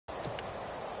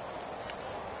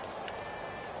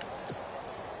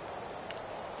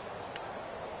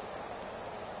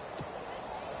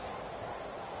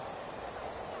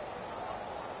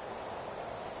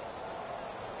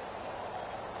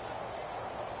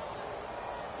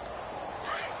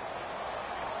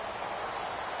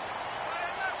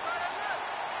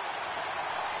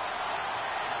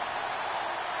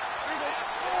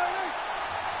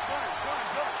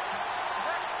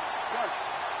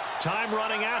Time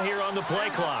running out here on the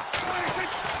play clock.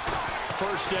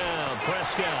 First down,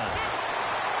 Prescott.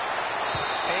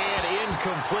 And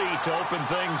incomplete to open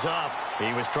things up.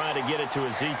 He was trying to get it to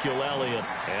Ezekiel Elliott,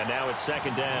 and now it's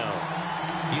second down.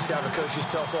 Used to have a coach used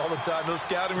to tell us all the time, those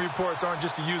scouting reports aren't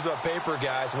just to use up paper,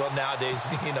 guys. Well, nowadays,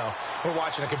 we're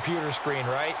watching a computer screen,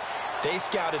 right? They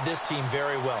scouted this team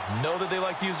very well. Know that they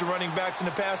like to use the running backs in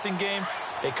the passing game.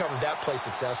 They covered that play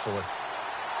successfully.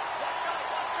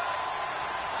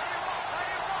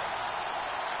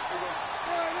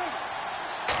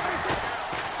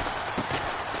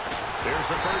 Here's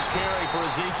the first carry for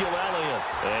Ezekiel Elliott.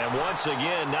 And once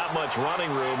again, not much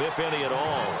running room, if any at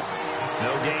all.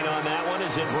 No gain on that one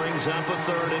as it brings up a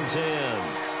 3rd and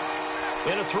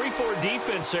 10. In a 3-4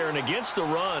 defense there and against the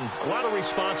run, a lot of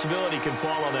responsibility can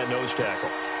fall on that nose tackle.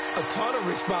 A ton of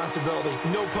responsibility,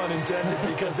 no pun intended,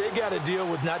 because they got to deal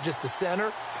with not just the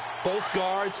center, both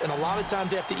guards, and a lot of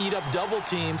times they have to eat up double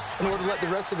teams in order to let the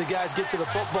rest of the guys get to the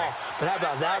football. But how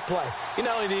about that play? He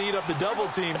not only did he eat up the double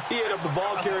team, he ate up the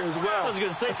ball carrier as well. I was going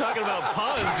to say, talking about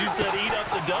puns, you said eat up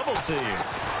the double team.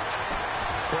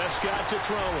 Prescott to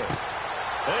throw it.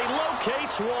 And he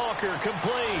locates Walker,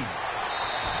 complete.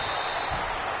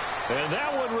 And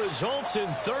that one results in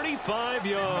 35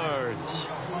 yards.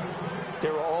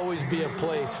 There will always be a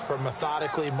place for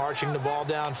methodically marching the ball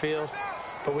downfield.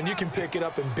 But when you can pick it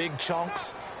up in big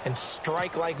chunks and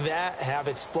strike like that, have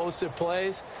explosive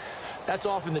plays, that's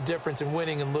often the difference in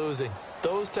winning and losing.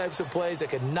 Those types of plays that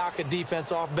can knock a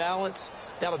defense off balance,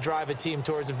 that'll drive a team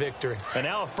towards a victory. And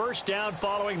now a first down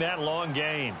following that long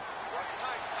gain.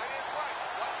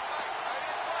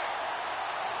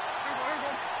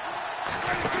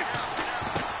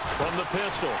 From the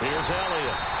pistol, here's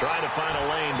Elliott. Trying to find a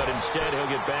lane, but instead he'll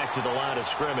get back to the line of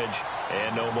scrimmage.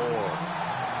 And no more.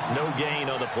 No gain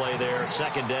on the play there,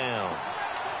 second down.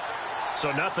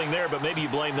 So nothing there, but maybe you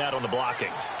blame that on the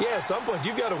blocking. Yeah, at some point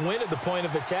you've got to win at the point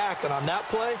of attack. And on that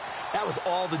play, that was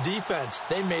all the defense.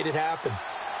 They made it happen.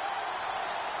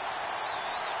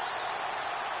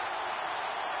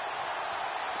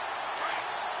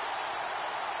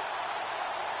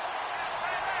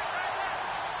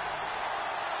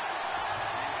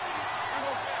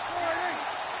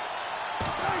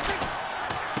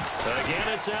 Again,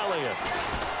 it's Elliott.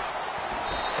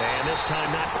 And this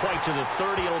time not quite to the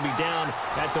 30. It'll be down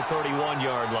at the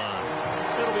 31-yard line.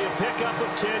 It'll be a pickup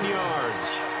of 10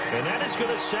 yards. And that is going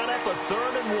to set up a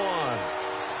 3rd and 1.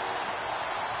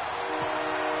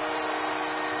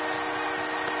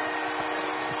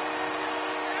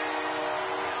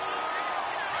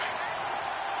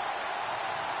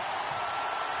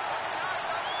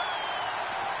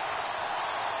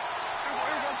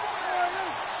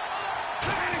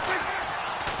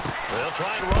 They'll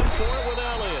try and run for it with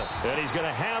Elliott. And he's going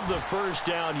to have the first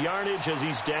down yardage as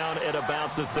he's down at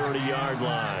about the 30-yard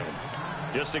line.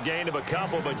 Just a gain of a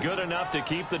couple, but good enough to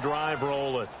keep the drive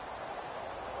rolling.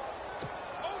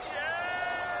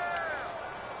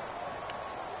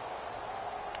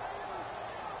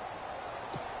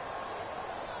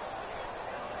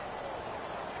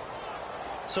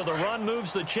 So the run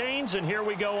moves the chains, and here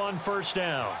we go on first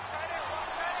down.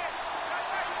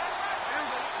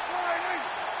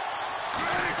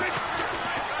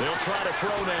 They'll try to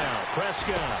throw now.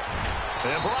 Prescott.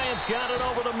 And Bryant's got it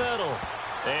over the middle.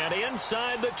 And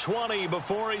inside the 20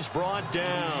 before he's brought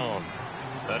down.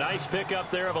 A nice pickup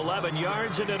there of 11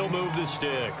 yards, and it'll move the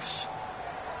sticks.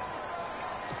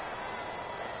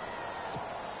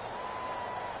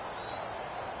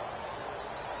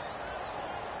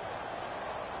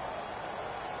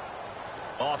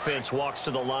 Offense walks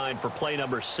to the line for play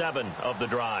number 7 of the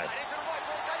drive.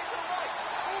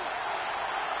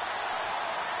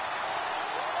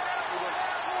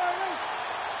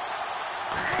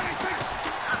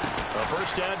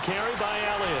 First down carry by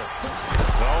Elliott.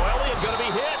 Oh, Elliott going to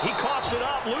be hit. He coughs it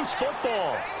up. Loose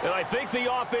football. And I think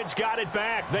the offense got it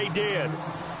back. They did.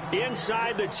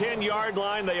 Inside the 10-yard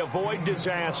line, they avoid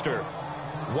disaster.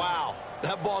 Wow.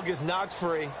 That ball gets knocked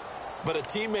free, but a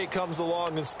teammate comes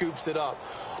along and scoops it up.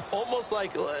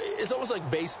 It's almost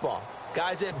like baseball.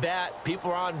 Guys at bat,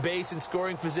 people are on base in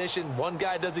scoring position. One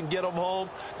guy doesn't get him home.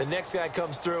 The next guy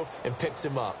comes through and picks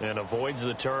him up. And avoids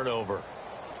the turnover.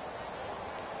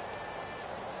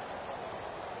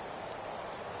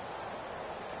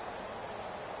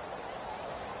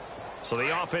 So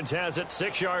the offense has it,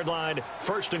 6-yard line,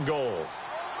 first and goal.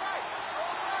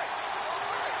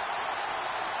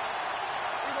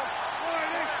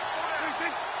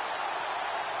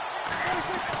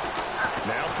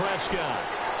 Now Prescott.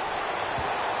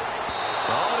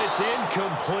 Oh, and it's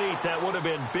incomplete. That would have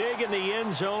been big in the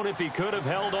end zone if he could have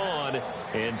held on.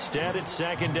 Instead, it's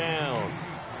second down.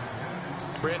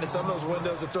 Brandon, some of those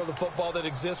windows to throw the football that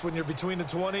exist when you're between the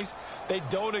 20s, they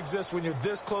don't exist when you're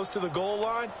this close to the goal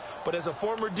line. But as a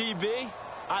former DB,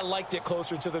 I liked it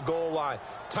closer to the goal line.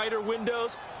 Tighter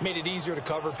windows made it easier to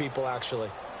cover people, actually.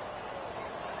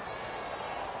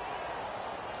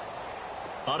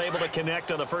 Unable to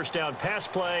connect on the first down pass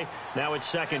play. Now it's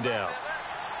second down.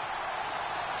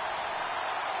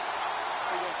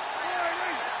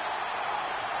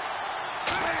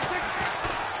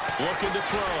 Looking to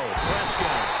throw.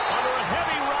 Prescott under a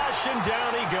heavy rush, and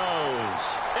down he goes.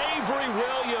 Avery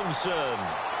Williamson.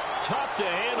 Tough to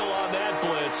handle on that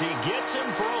blitz. He gets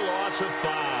him for a loss of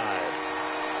 5.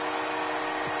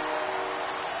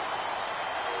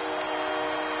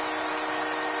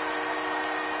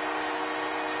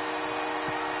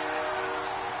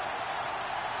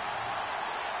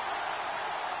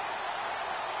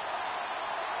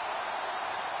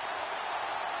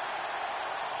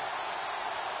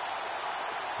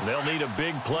 They'll need a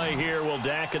big play here. Will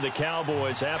Dak and the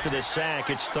Cowboys after the sack.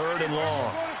 It's 3rd and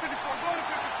long.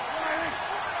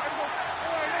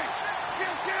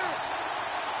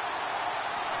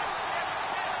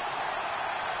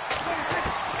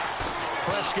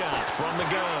 Prescott from the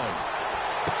gun.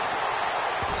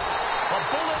 A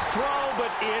bullet throw,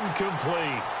 but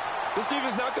incomplete. This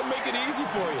defense is not going to make it easy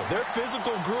for you. They're a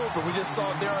physical group, and we just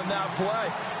saw it there on that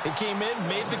play. They came in,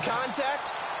 made the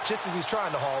contact, just as he's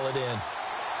trying to haul it in.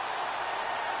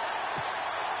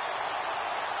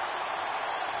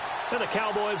 And the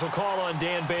Cowboys will call on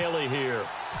Dan Bailey here.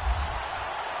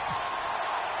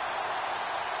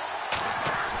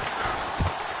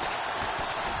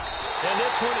 And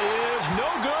this one is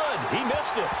no good. He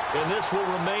missed it. And this will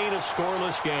remain a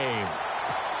scoreless game.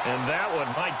 And that one,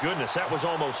 my goodness, that was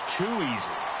almost too easy.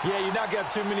 Yeah, you're not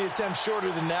got too many attempts shorter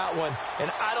than that one.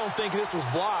 And I don't think this was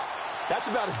blocked. That's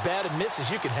about as bad a miss as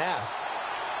you can have.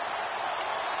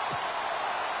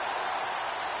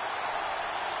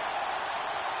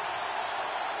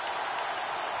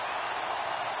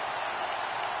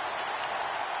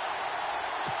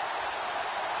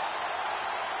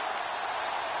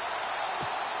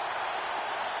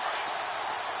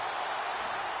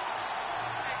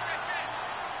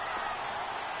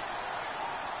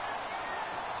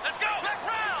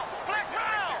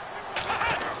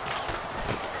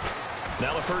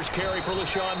 Now the first carry for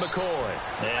LaShawn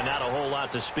McCoy. And not a whole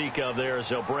lot to speak of there as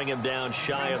they'll bring him down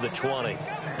shy of the 20.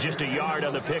 Just a yard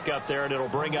on the pickup there, and it'll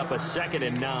bring up a 2nd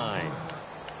and 9.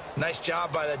 Nice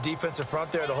job by that defensive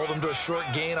front there to hold him to a short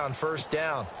gain on first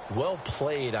down. Well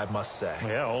played, I must say.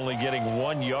 Yeah, only getting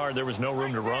 1 yard. There was no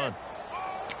room to run.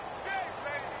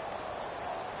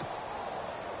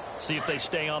 See if they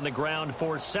stay on the ground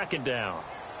for 2nd down.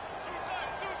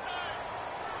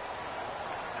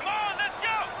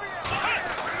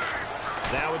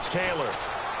 Now it's Taylor.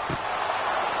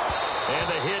 And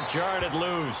the hit jarred it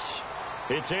loose.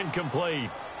 It's incomplete.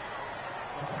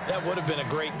 That would have been a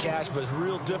great catch, but it's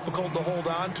real difficult to hold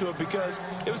on to it because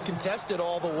it was contested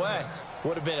all the way.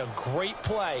 Would have been a great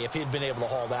play if he'd been able to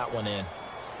haul that one in.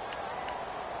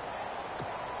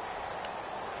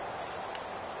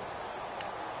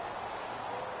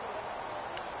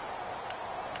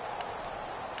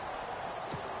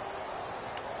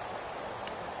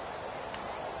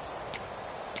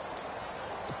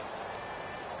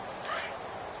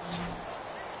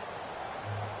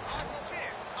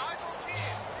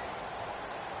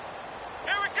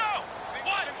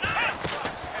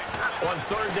 On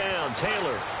 3rd down,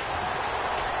 Taylor.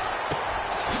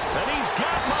 And he's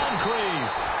got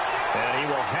Moncrief. And he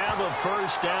will have a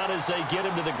first down as they get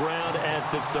him to the ground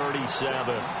at the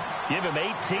 37. Give him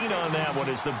 18 on that one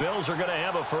as the Bills are going to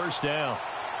have a first down.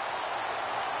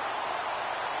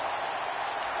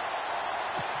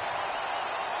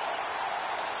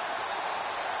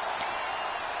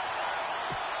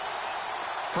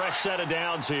 Fresh set of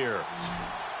downs here.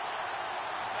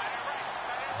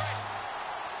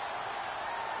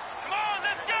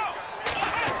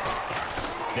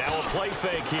 Now a play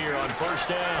fake here on first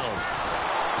down.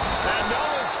 And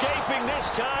no escaping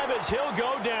this time as he'll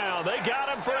go down. They got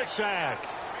him for a sack.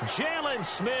 Jalen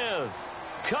Smith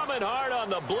coming hard on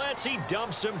the blitz. He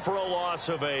dumps him for a loss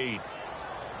of 8.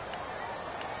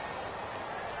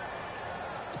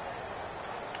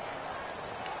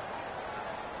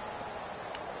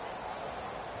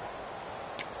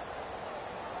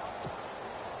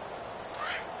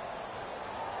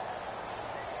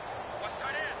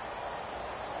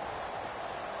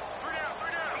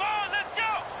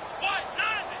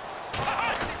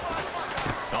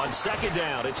 On 2nd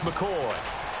down, it's McCoy.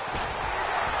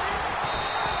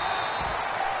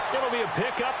 It'll be be a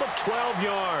pickup of 12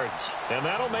 yards, and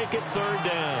that'll make it third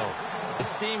down. It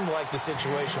seemed like the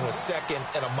situation was second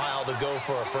and a mile to go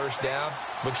for a first down,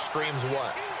 which screams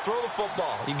what? Throw the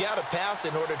football. You got to pass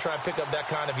in order to try and pick up that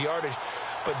kind of yardage.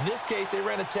 But in this case, they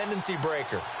ran a tendency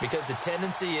breaker because the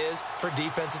tendency is for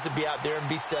defenses to be out there and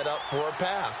be set up for a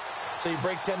pass. So you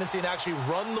break tendency and actually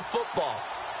run the football.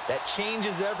 That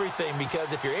changes everything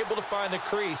because if you're able to find a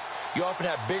crease, you often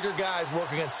have bigger guys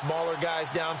working against smaller guys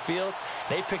downfield.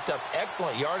 They picked up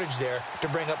excellent yardage there to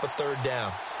bring up a third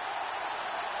down.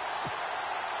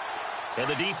 And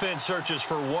the defense searches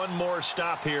for one more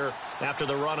stop here after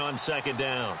the run on second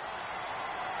down.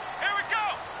 Here we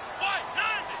go.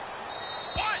 190.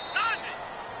 190.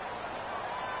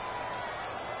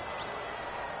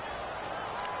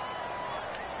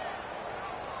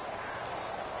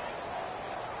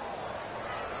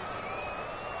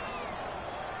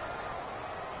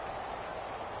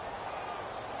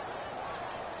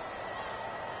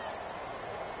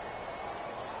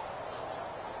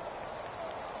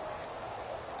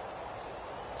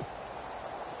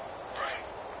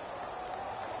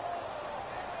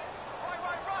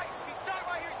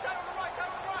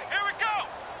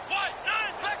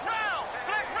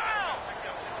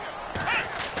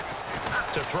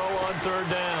 To throw on third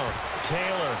down,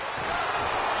 Taylor.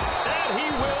 And he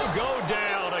will go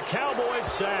down. A Cowboys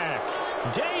sack.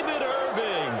 David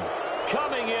Irving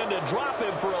coming in to drop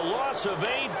him for a loss of 8,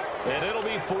 and it'll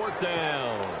be fourth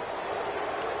down.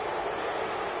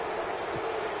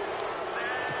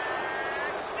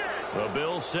 The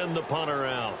Bills send the punter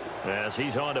out as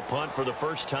he's on to punt for the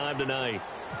first time tonight.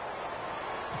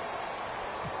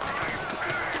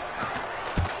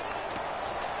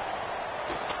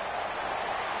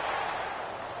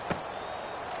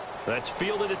 That's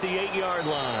fielded at the 8-yard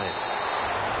line.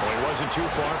 Well, he wasn't too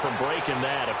far from breaking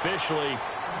that. Officially,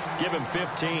 give him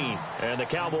 15. And the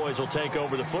Cowboys will take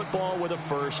over the football with a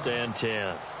 1st and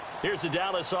 10. Here's the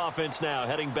Dallas offense now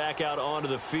heading back out onto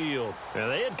the field.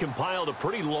 And they had compiled a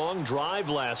pretty long drive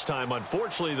last time.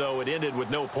 Unfortunately, though, it ended with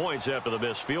no points after the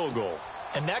missed field goal.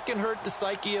 And that can hurt the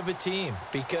psyche of a team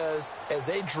because as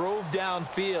they drove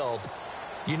downfield,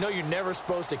 you know you're never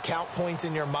supposed to count points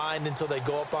in your mind until they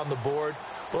go up on the board.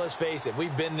 Well, let's face it,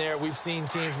 we've been there. We've seen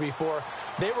teams before.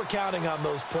 They were counting on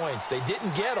those points. They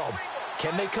didn't get them.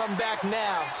 Can they come back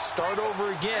now, start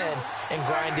over again, and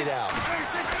grind it out?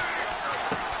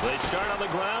 They start on the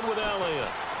ground with Elliott.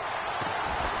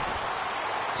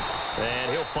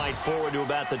 And he'll fight forward to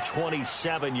about the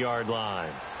 27-yard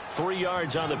line. 3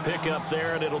 yards on the pickup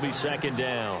there, and it'll be second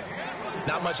down.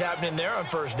 Not much happening there on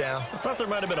first down. I thought there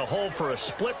might have been a hole for a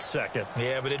split second.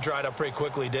 Yeah, but it dried up pretty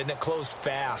quickly, didn't it? Closed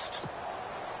fast.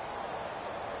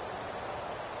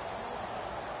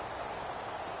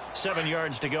 7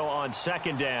 yards to go on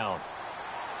second down.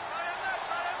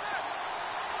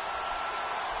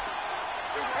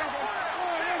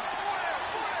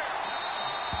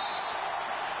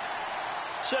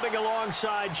 Sitting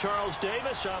alongside Charles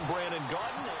Davis, I'm Brandon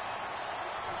Gaudin.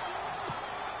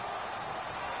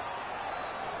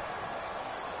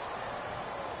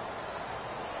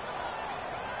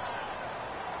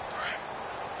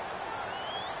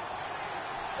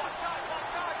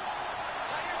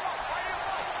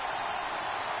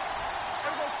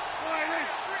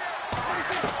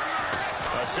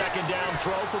 A second down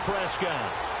throw for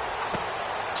Prescott.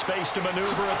 Space to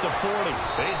maneuver at the 40.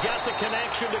 He's got the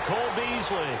connection to Cole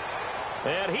Beasley.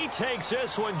 And he takes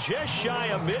this one just shy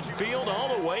of midfield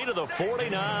all the way to the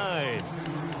 49.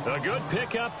 A good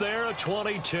pickup there at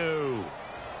 22.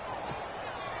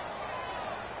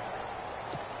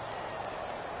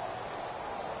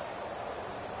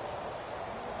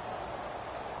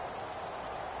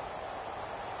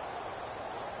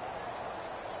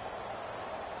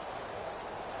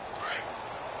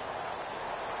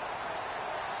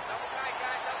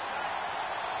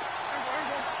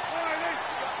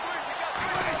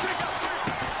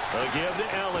 A give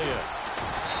to Elliott.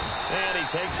 And he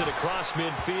takes it across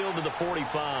midfield to the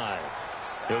 45.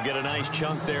 He'll get a nice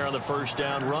chunk there on the first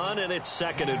down run, and it's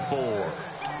 2nd and 4.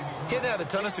 Getting had a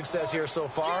ton of success here so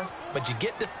far, but you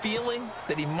get the feeling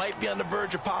that he might be on the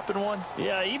verge of popping one.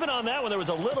 Yeah, even on that one, there was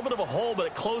a little bit of a hole, but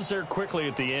it closed there quickly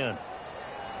at the end.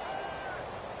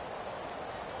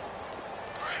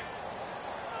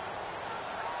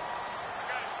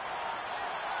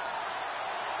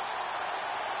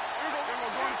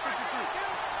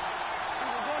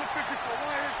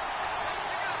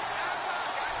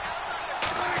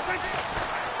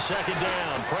 Second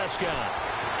down, Prescott.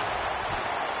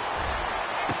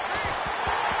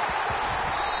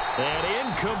 And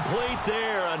incomplete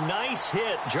there. A nice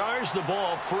hit. Jars the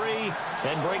ball free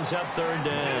and brings up third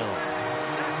down.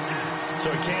 So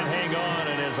he can't hang on,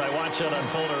 and as I watch that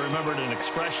unfold, I remembered an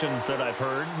expression that I've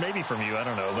heard, maybe from you, I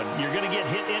don't know, but you're going to get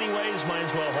hit anyways, might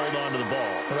as well hold on to the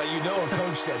ball. Right, you know a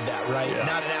coach said that, right? Yeah.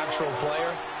 Not an actual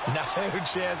player. Not a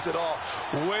chance at all.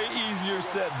 Way easier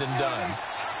said than done.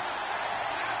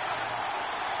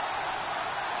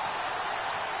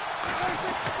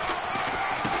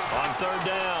 On third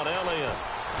down, Elliott.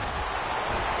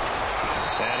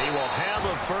 And he will have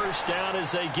a first down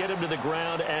as they get him to the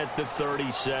ground at the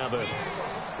 37.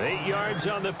 8 yards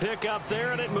on the pickup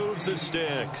there, and it moves the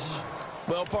sticks.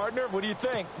 Well, partner, what do you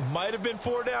think? Might have been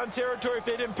 4-down territory if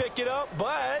they didn't pick it up,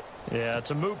 but... Yeah,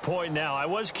 it's a moot point now. I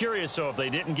was curious, so if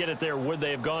they didn't get it there, would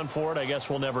they have gone for it? I guess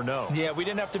we'll never know. Yeah, we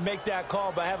didn't have to make that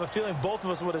call, but I have a feeling both of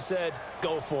us would have said,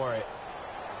 go for it.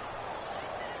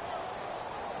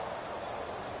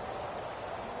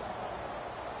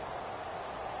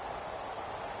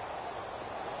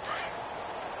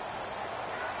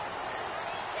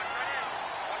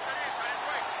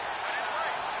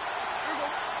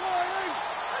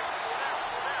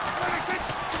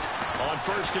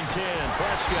 First and 10,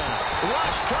 Prescott.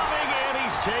 Rush coming, and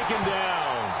he's taken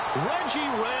down. Reggie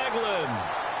Ragland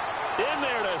in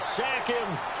there to sack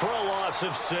him for a loss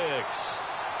of 6.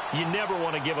 You never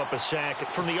want to give up a sack.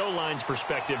 From the O-line's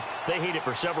perspective, they hate it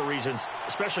for several reasons,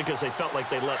 especially because they felt like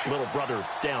they let little brother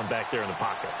down back there in the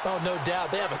pocket. Oh, no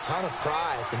doubt. They have a ton of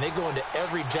pride, and they go into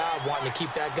every job wanting to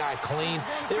keep that guy clean.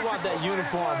 They want that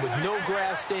uniform with no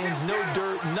grass stains, no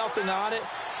dirt, nothing on it.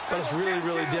 But it's really,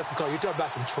 really difficult. You're talking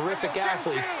about some terrific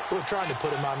athletes who are trying to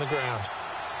put him on the ground.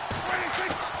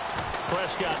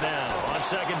 Prescott now on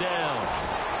second down.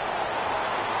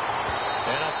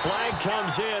 And a flag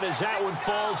comes in as that one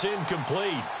falls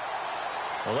incomplete.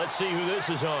 Well, let's see who this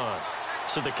is on.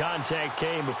 So the contact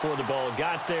came before the ball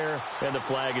got there, and the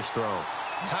flag is thrown.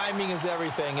 Timing is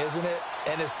everything, isn't it?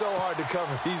 And it's so hard to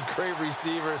cover these great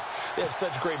receivers. They have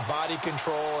such great body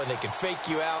control, and they can fake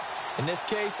you out. In this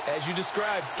case, as you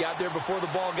described, got there before the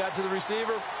ball got to the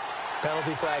receiver.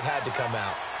 Penalty flag had to come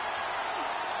out.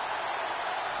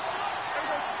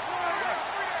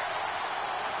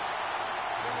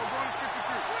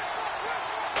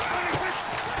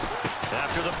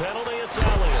 After the penalty, it's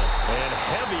Elliott. And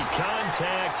heavy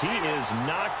contact. He is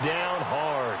knocked down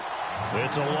hard.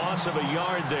 It's a loss of a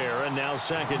yard there, and now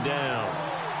second down.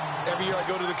 Every year I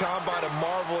go to the combine and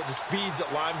marvel at the speeds that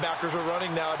linebackers are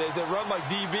running nowadays. They run like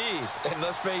DBs. And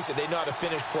let's face it, they know how to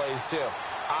finish plays too.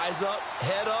 Eyes up,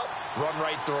 head up, run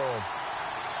right through them.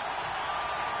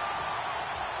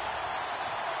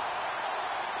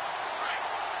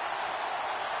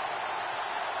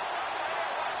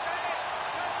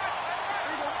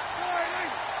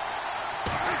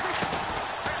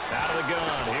 Out of the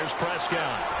gun, here's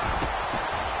Prescott.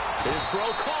 His throw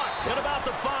caught at about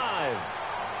the 5.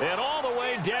 And all the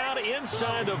way down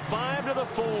inside the 5 to the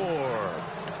 4.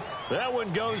 That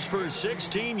one goes for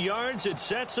 16 yards. It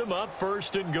sets him up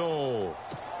first and goal.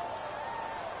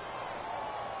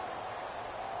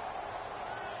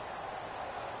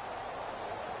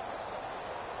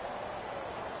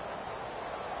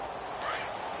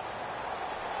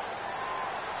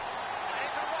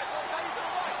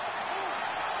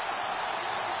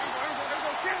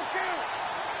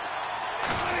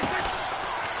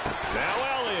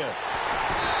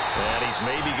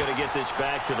 Maybe going to get this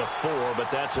back to the 4, but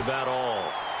that's about all.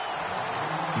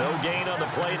 No gain on the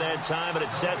play that time, and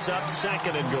it sets up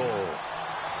second and goal.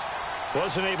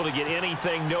 Wasn't able to get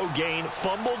anything, no gain.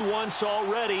 Fumbled once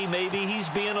already. Maybe he's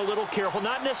being a little careful.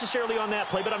 Not necessarily on that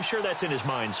play, but I'm sure that's in his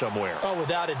mind somewhere. Oh,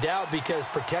 without a doubt, because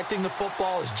protecting the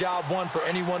football is job one for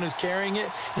anyone who's carrying it,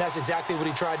 and that's exactly what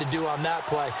he tried to do on that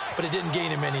play, but it didn't gain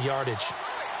him any yardage.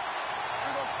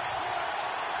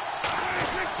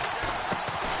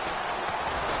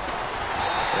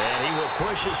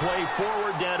 Push his way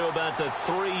forward down to about the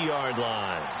 3-yard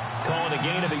line. Calling a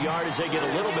gain of a yard as they get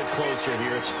a little bit closer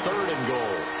here. It's third and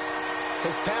goal.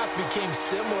 His path became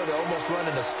similar to almost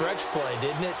running a stretch play,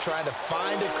 didn't it? Trying to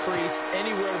find a crease,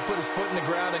 anywhere to put his foot in the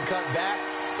ground and cut back.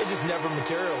 It just never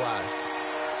materialized.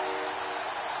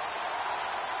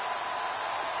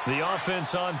 The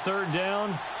offense on third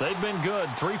down, they've been good.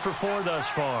 3 for 4 thus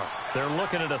far. They're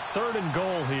looking at a third and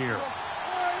goal here.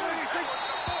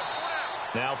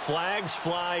 Now flags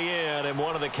fly in, and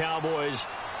one of the Cowboys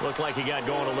looked like he got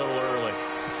going a little early.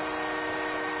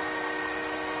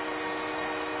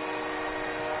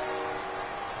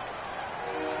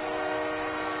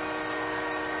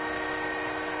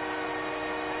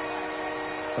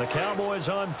 The Cowboys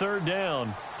on third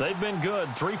down. They've been good.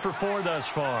 3 for 4 thus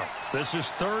far. This is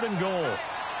third and goal.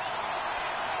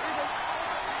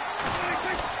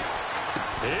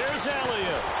 Here's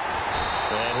Elliott.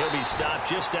 And he'll be stopped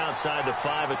just outside the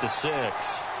 5 at the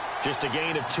 6. Just a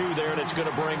gain of 2 there, and it's going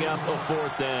to bring up a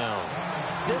 4th down.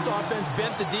 This offense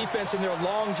bent the defense in their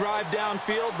long drive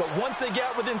downfield, but once they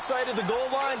got within sight of the goal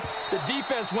line, the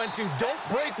defense went to don't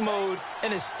break mode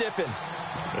and is stiffened.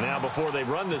 And now before they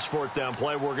run this 4th down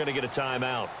play, we're going to get a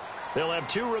timeout. They'll have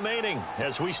 2 remaining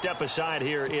as we step aside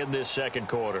here in this second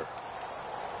quarter.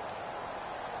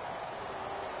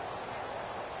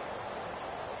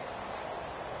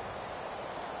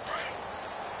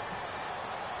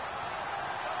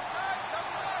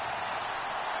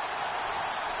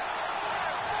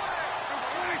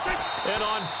 And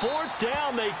on 4th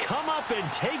down, they come up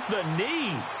and take the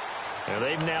knee. And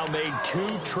they've now made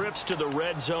 2 trips to the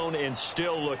red zone and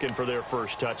still looking for their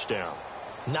first touchdown.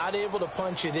 Not able to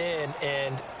punch it in,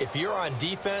 and if you're on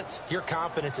defense, your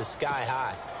confidence is sky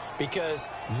high. Because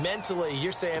mentally,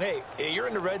 you're saying, hey, you're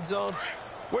in the red zone.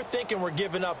 We're thinking we're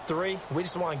giving up 3. We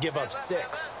just want to give up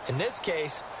 6. In this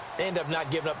case, they end up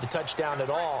not giving up the touchdown at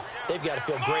all. They've got to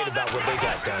feel great about what they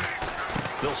got done.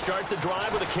 They'll start the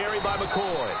drive with a carry by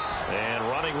McCoy. And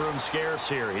running room scarce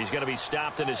here. He's going to be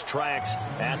stopped in his tracks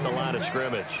at the line of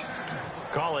scrimmage.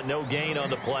 Call it no gain on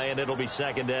the play, and it'll be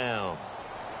 2nd down.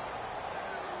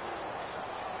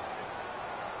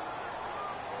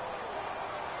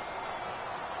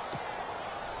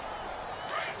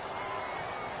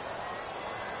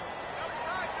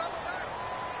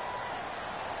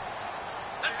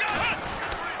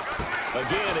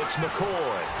 Again, it's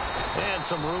McCoy. And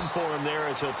some room for him there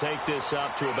as he'll take this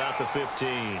up to about the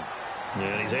 15.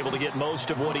 And he's able to get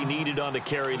most of what he needed on the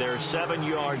carry there. 7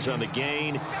 yards on the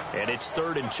gain, and it's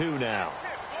 3rd and 2 now.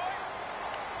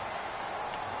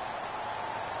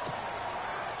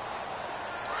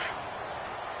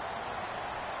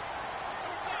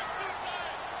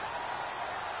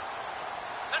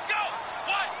 Let's go.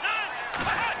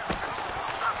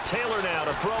 Taylor now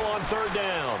to throw on 3rd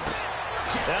down.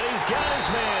 And he's got his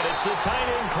man. It's the tight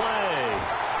end Clay.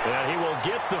 And he will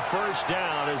get the first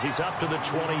down as he's up to the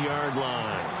 20-yard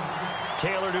line.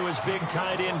 Taylor to his big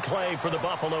tight end Clay for the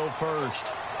Buffalo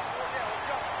first.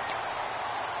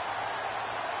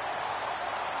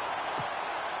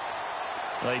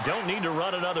 They don't need to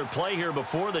run another play here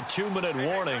before the 2-minute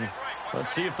warning.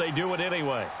 Let's see if they do it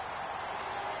anyway.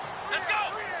 Let's go.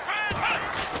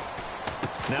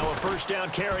 Now a first down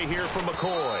carry here from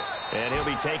McCoy. And he'll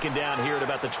be taken down here at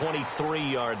about the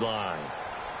 23-yard line.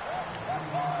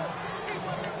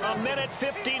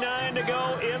 1:59 to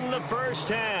go in the first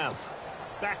half.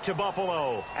 Back to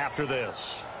Buffalo after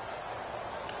this.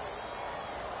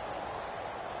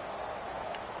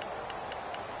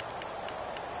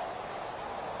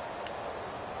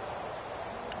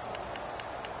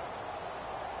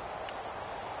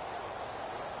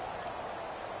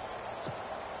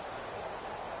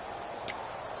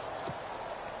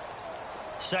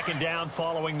 Second down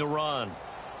following the run.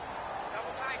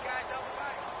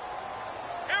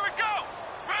 Here we go.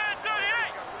 Brand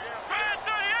 38. Brand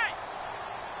 38.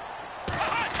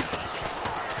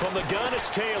 From the gun, it's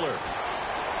Taylor.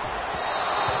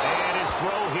 And his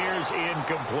throw here is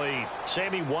incomplete.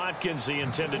 Sammy Watkins, the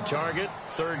intended target.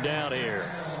 3rd down here.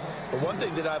 But one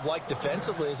thing that I've liked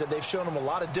defensively is that they've shown them a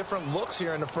lot of different looks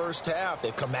here in the first half.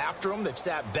 They've come after them. They've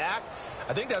sat back.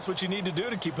 I think that's what you need to do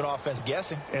to keep an offense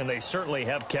guessing. And they certainly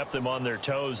have kept them on their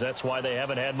toes. That's why they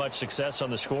haven't had much success on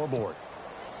the scoreboard.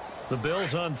 The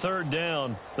Bills on 3rd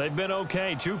down. They've been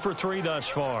okay. 2 for 3 thus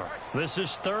far. This is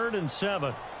 3rd and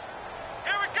 7.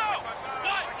 Here we go.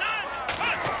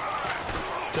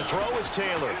 To throw is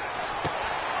Taylor.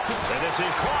 And this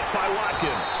is caught by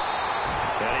Watkins.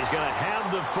 And he's going to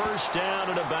have the first down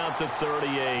at about the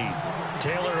 38.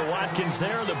 Taylor to Watkins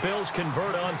there. The Bills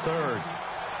convert on 3rd.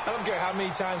 I don't care how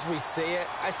many times we see it.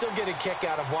 I still get a kick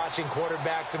out of watching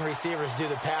quarterbacks and receivers do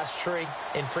the pass tree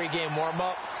in pregame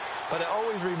warm-up. But I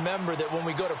always remember that when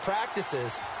we go to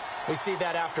practices, we see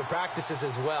that after practices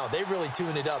as well. They really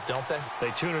tune it up, don't they? They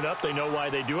tune it up. They know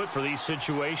why they do it for these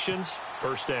situations.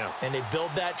 First down. And they build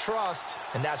that trust,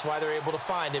 and that's why they're able to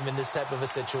find him in this type of a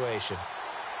situation.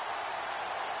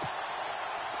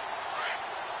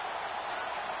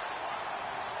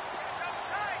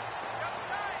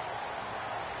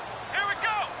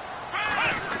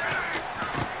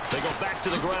 To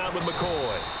the ground with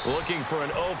McCoy. Looking for an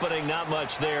opening, not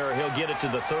much there. He'll get it to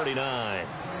the 39.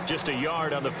 Just a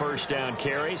yard on the first down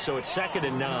carry, so it's 2nd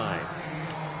and 9.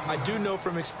 I do know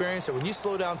from experience that when you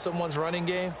slow down someone's running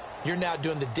game, you're now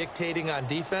doing the dictating on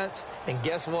defense. And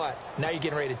guess what? Now you're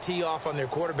getting ready to tee off on their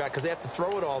quarterback because they have to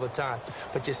throw it all the time.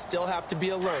 But you still have to be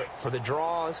alert for the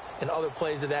draws and other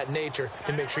plays of that nature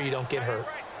to make sure you don't get hurt.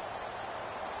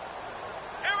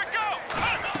 Here we go.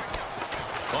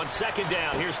 second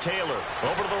down. Here's Taylor.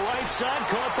 Over to the right side.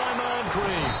 Caught by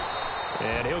Moncrief.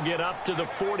 And he'll get up to the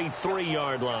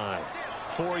 43-yard line.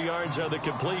 4 yards on the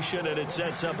completion, and it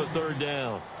sets up a third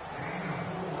down.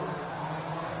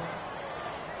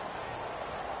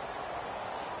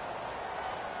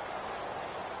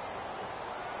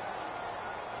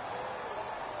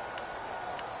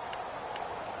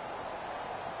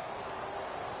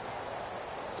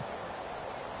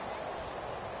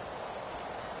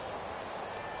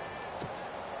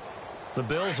 The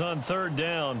Bills on third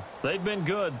down. They've been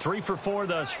good. 3 for 4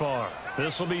 thus far.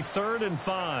 This will be 3rd and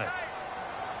 5.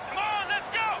 Come on, let's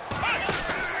go.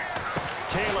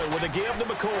 Taylor with a give to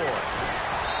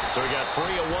McCoy. So he got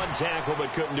free of 1 tackle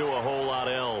but couldn't do a whole lot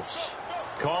else.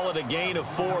 Call it a gain of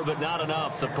 4, but not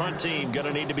enough. The punt team going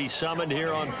to need to be summoned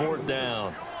here on 4th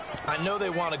down. I know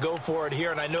they want to go for it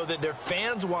here, and I know that their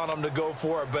fans want them to go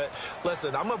for it, but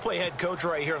listen, I'm going to play head coach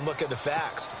right here and look at the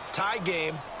facts. Tie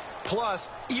game. Plus,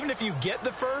 even if you get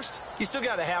the first, you still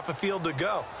got a half a field to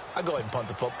go. I'll go ahead and punt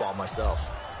the football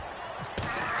myself.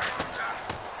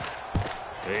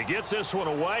 He gets this one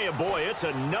away, and boy, it's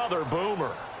another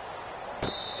boomer.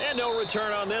 And no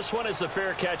return on this one as the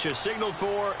fair catch is signaled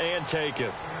for and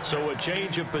taken. So a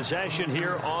change of possession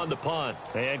here on the punt.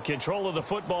 And control of the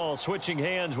football switching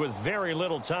hands with very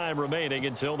little time remaining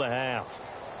until the half.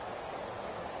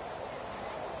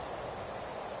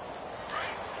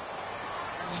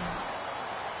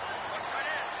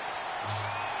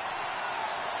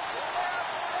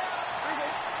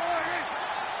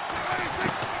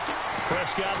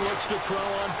 Prescott looks to throw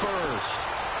on first.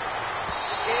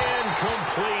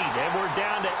 Incomplete, and we're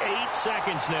down to 8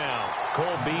 seconds now.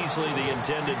 Cole Beasley, the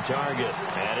intended target,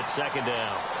 and it's 2nd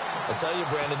down. I tell you,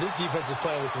 Brandon, this defense is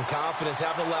playing with some confidence.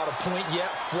 Haven't allowed a point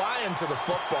yet. Flying to the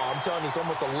football. I'm telling you, it's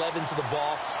almost 11 to the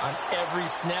ball on every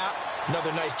snap.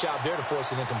 Another nice job there to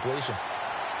force an incompletion.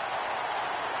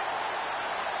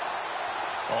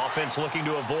 Offense looking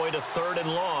to avoid a 3rd and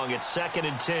long. It's 2nd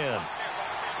and 10.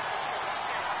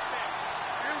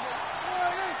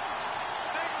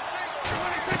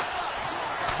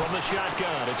 From the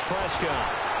shotgun, it's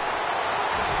Prescott.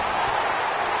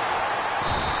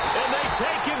 And they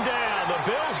take him down.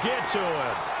 The Bills get to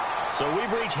him. So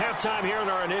we've reached halftime here in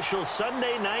our initial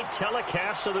Sunday night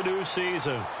telecast of the new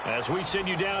season. As we send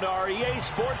you down to our EA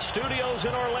Sports Studios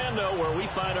in Orlando, where we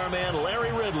find our man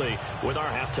Larry Ridley with our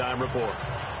halftime report.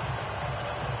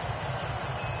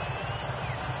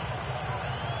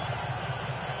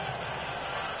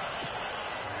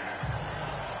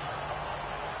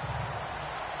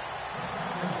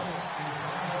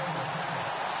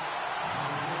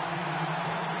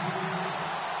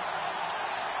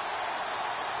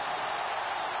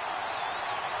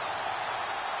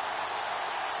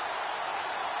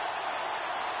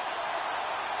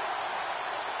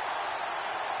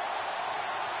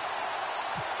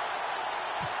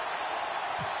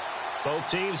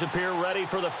 Both teams appear ready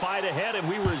for the fight ahead, and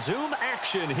we resume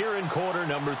action here in quarter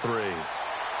number 3.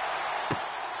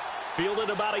 Fielded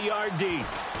about a yard deep.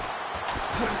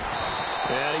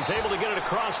 And he's able to get it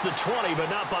across the 20, but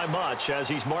not by much, as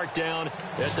he's marked down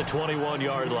at the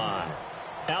 21-yard line.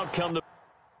 Out come the